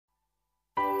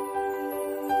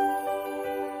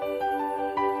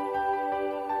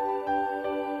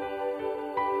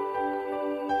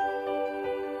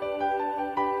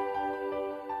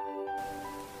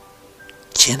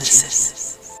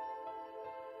Genesis,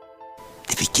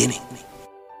 the beginning.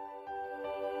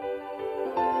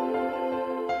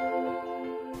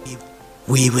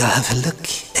 We will have a look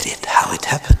at it, how it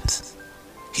happened.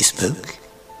 He spoke,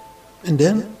 and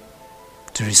then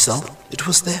the result, it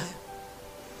was there.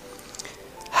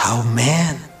 How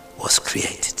man was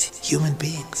created, human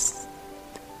beings.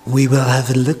 We will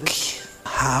have a look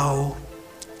how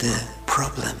the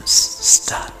problems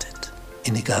started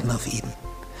in the Garden of Eden.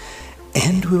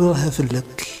 And we will have a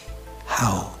look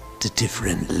how the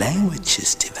different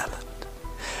languages developed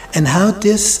and how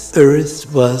this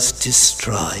earth was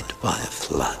destroyed by a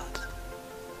flood.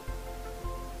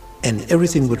 And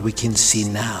everything what we can see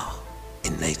now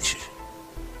in nature,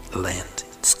 land,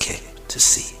 sky, the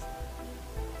sea,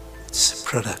 it's a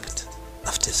product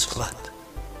of this flood.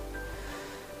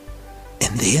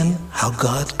 And then how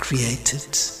God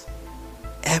created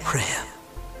Abraham.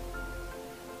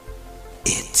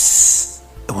 It's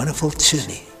a wonderful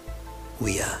journey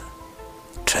we are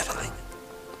traveling.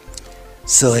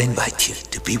 So I invite you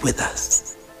to be with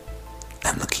us.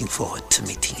 I'm looking forward to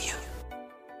meeting you.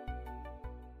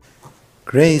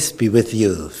 Grace be with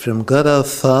you from God our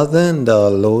Father and our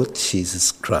Lord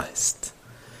Jesus Christ.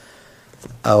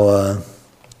 Our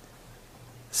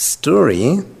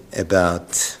story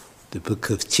about the book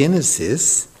of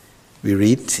Genesis, we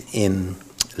read in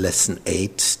lesson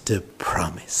 8, the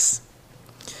promise.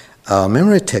 Our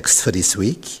memory text for this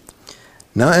week: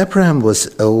 Now Abraham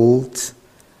was old,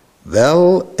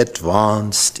 well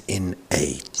advanced in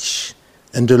age,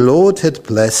 and the Lord had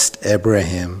blessed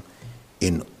Abraham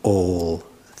in all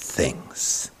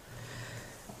things.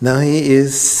 Now he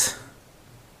is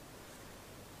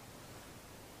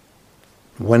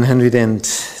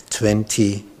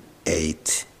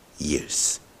 128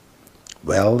 years,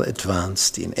 well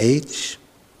advanced in age.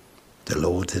 The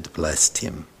Lord had blessed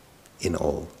him in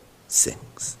all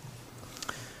things.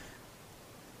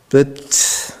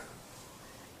 But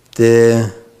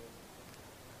the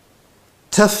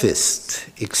toughest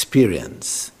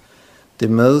experience, the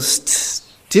most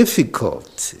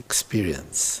difficult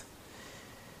experience,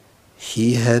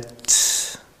 he had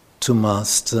to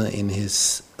master in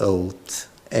his old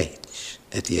age,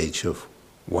 at the age of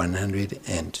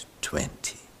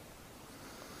 120.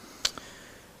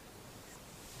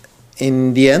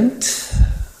 In the end,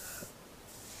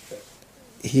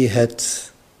 he had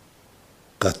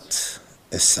got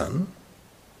a son,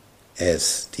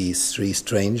 as these three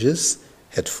strangers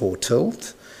had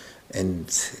foretold.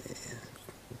 And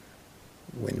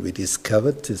when we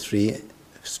discovered the three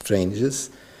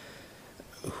strangers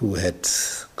who had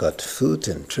got food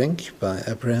and drink by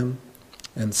Abraham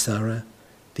and Sarah,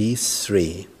 these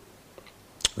three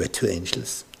were two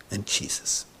angels and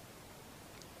Jesus.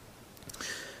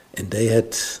 And they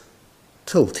had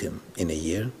told him in a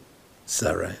year,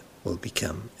 Sarah will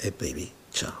become a baby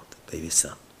child, a baby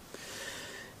son.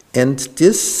 And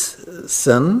this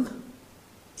son,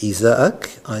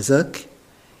 Isaac,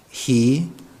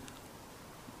 he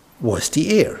was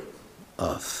the heir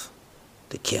of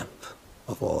the camp,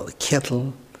 of all the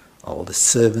cattle, all the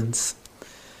servants.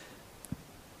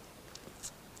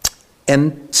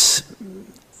 And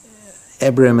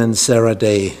Abraham and Sarah,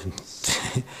 they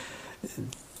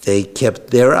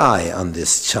kept their eye on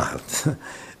this child,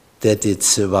 that it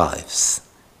survives,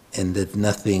 and that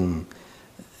nothing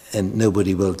and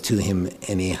nobody will do him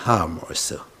any harm or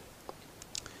so.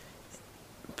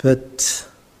 But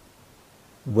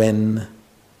when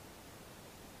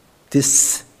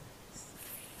this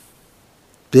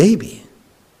baby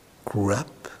grew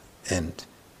up and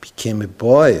became a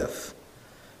boy,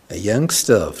 a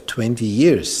youngster of 20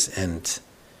 years, and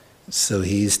so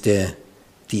he's the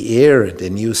heir, the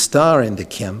new star in the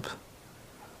camp,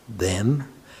 then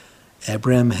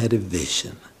Abraham had a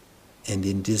vision. And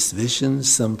in this vision,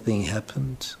 something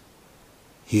happened.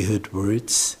 He heard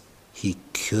words. He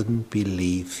couldn't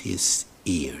believe his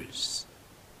ears.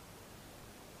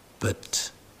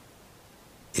 But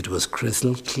it was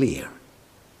crystal clear.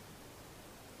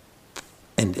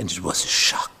 And it was a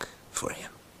shock for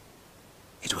him.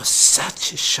 It was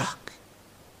such a shock.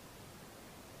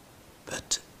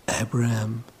 But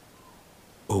Abraham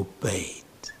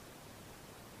obeyed.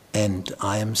 And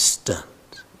I am stunned.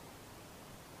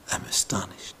 I'm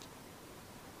astonished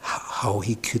how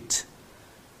he could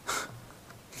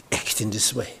act in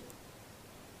this way.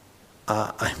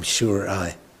 I'm sure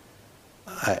I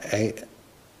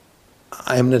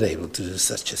am not able to do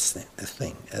such a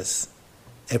thing as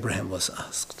Abraham was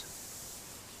asked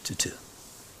to do.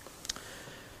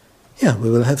 Yeah, we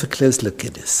will have a close look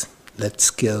at this. Let's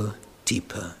go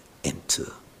deeper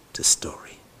into the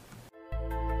story.